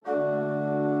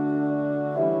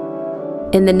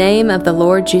In the name of the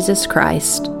Lord Jesus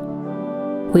Christ,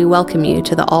 we welcome you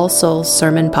to the All Souls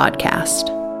Sermon Podcast.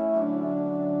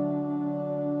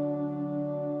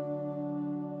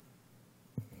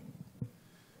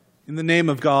 In the name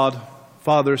of God,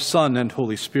 Father, Son, and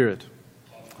Holy Spirit.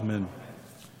 Amen.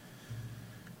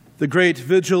 The great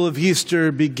vigil of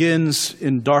Easter begins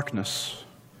in darkness,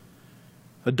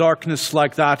 a darkness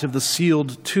like that of the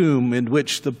sealed tomb in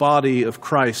which the body of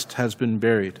Christ has been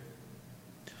buried.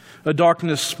 A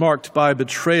darkness marked by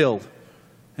betrayal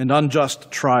and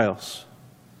unjust trials.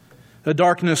 A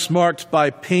darkness marked by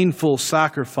painful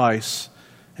sacrifice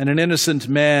and an innocent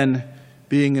man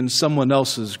being in someone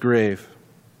else's grave.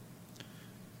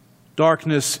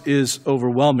 Darkness is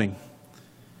overwhelming.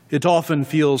 It often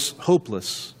feels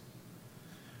hopeless.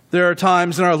 There are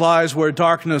times in our lives where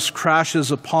darkness crashes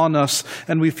upon us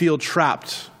and we feel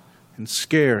trapped and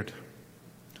scared.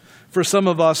 For some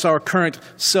of us, our current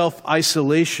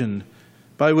self-isolation,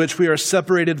 by which we are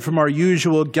separated from our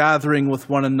usual gathering with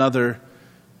one another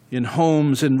in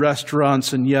homes, in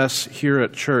restaurants, and yes, here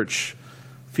at church,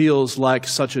 feels like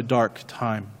such a dark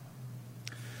time.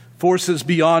 Forces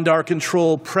beyond our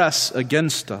control press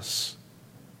against us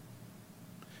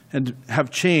and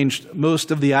have changed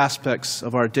most of the aspects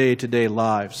of our day-to-day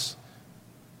lives.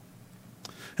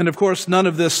 And of course, none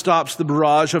of this stops the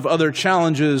barrage of other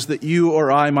challenges that you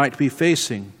or I might be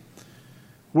facing.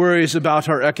 Worries about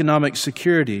our economic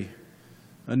security,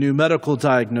 a new medical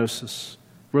diagnosis,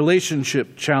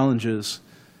 relationship challenges,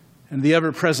 and the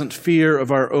ever-present fear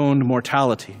of our own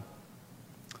mortality.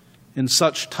 In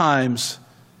such times,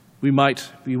 we might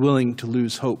be willing to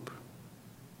lose hope.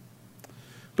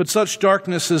 But such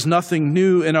darkness is nothing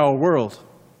new in our world.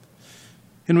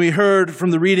 And we heard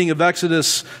from the reading of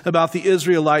Exodus about the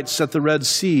Israelites at the Red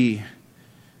Sea.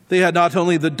 They had not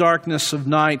only the darkness of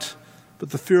night,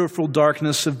 but the fearful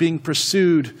darkness of being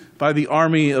pursued by the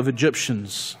army of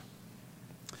Egyptians.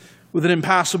 With an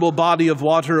impassable body of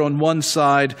water on one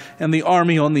side and the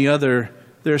army on the other,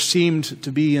 there seemed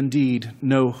to be indeed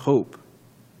no hope.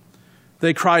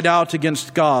 They cried out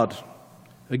against God,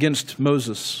 against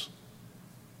Moses.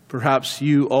 Perhaps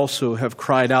you also have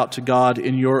cried out to God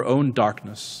in your own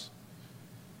darkness.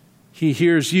 He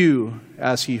hears you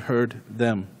as he heard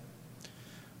them.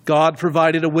 God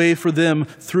provided a way for them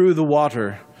through the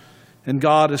water, and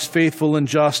God is faithful and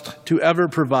just to ever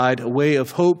provide a way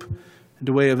of hope and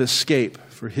a way of escape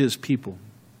for his people.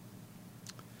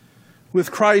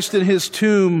 With Christ in his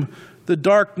tomb, the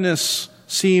darkness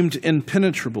seemed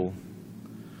impenetrable.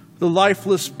 The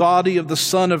lifeless body of the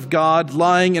Son of God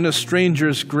lying in a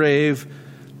stranger's grave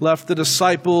left the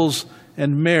disciples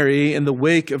and Mary in the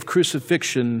wake of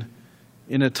crucifixion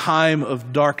in a time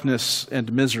of darkness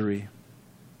and misery.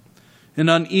 An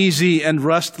uneasy and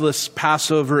restless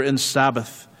Passover and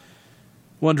Sabbath,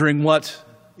 wondering what,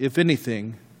 if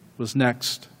anything, was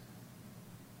next.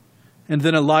 And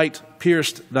then a light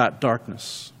pierced that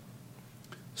darkness.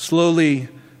 Slowly,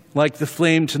 like the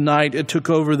flame tonight, it took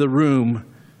over the room,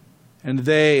 and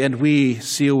they and we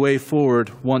see a way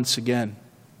forward once again.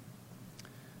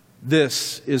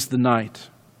 This is the night.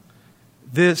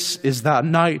 This is that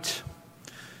night.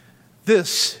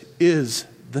 This is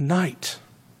the night.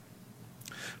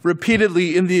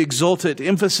 Repeatedly in the exultet,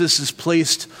 emphasis is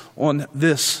placed on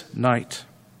this night.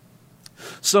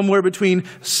 Somewhere between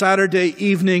Saturday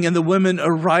evening and the women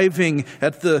arriving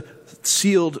at the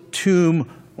sealed tomb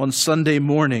on Sunday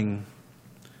morning,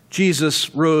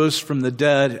 Jesus rose from the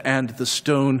dead and the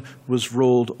stone was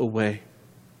rolled away.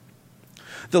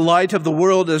 The light of the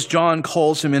world, as John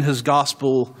calls him in his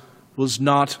gospel, was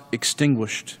not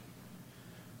extinguished.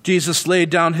 Jesus laid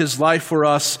down his life for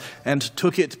us and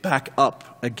took it back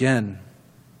up again.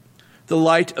 The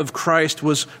light of Christ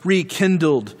was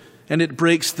rekindled, and it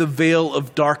breaks the veil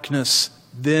of darkness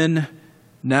then,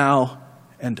 now,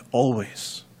 and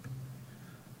always.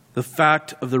 The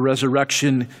fact of the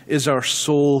resurrection is our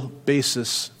sole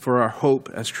basis for our hope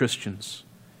as Christians.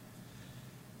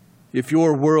 If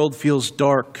your world feels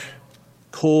dark,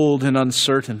 cold, and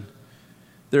uncertain,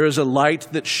 there is a light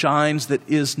that shines that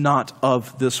is not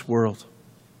of this world.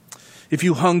 If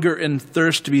you hunger and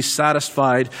thirst to be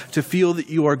satisfied, to feel that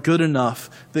you are good enough,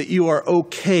 that you are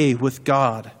okay with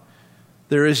God,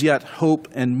 there is yet hope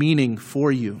and meaning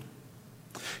for you.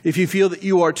 If you feel that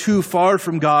you are too far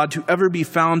from God to ever be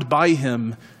found by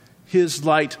him, his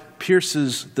light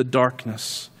pierces the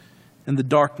darkness, and the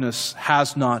darkness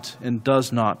has not and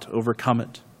does not overcome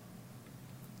it.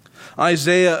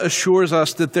 Isaiah assures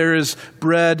us that there is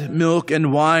bread, milk,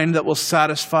 and wine that will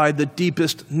satisfy the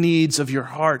deepest needs of your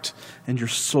heart and your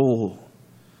soul,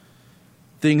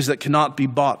 things that cannot be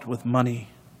bought with money.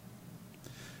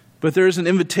 But there is an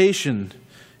invitation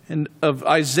of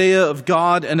Isaiah, of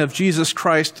God, and of Jesus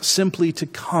Christ simply to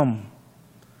come.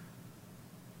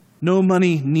 No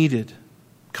money needed.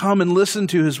 Come and listen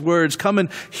to his words. Come and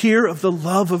hear of the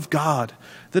love of God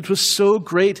that was so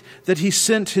great that he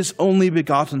sent his only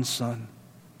begotten Son,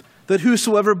 that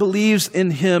whosoever believes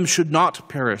in him should not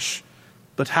perish,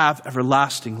 but have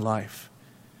everlasting life.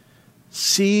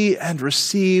 See and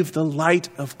receive the light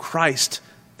of Christ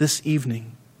this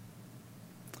evening.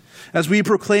 As we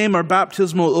proclaim our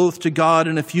baptismal oath to God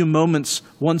in a few moments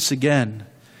once again,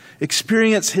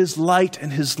 experience his light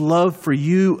and his love for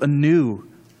you anew.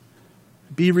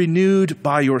 Be renewed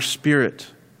by your spirit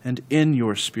and in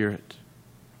your spirit.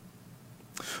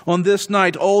 On this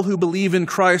night, all who believe in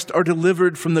Christ are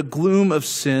delivered from the gloom of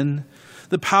sin.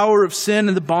 The power of sin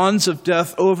and the bonds of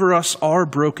death over us are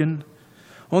broken.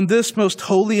 On this most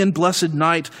holy and blessed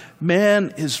night,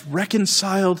 man is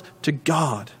reconciled to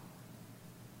God.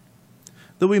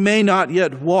 Though we may not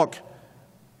yet walk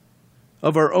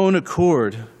of our own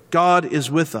accord, God is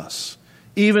with us,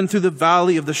 even through the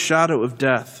valley of the shadow of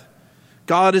death.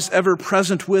 God is ever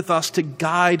present with us to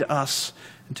guide us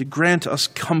and to grant us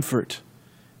comfort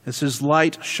as his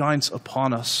light shines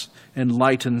upon us and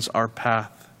lightens our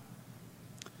path.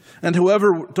 And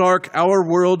however dark our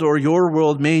world or your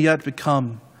world may yet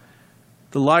become,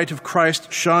 the light of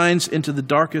Christ shines into the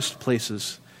darkest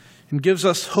places and gives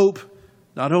us hope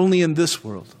not only in this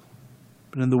world,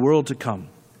 but in the world to come.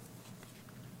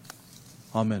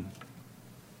 Amen.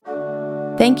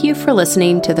 Thank you for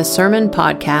listening to the sermon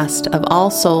podcast of All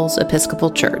Souls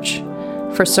Episcopal Church.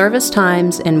 For service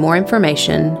times and more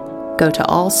information, go to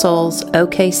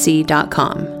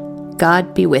allsoulsokc.com.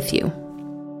 God be with you.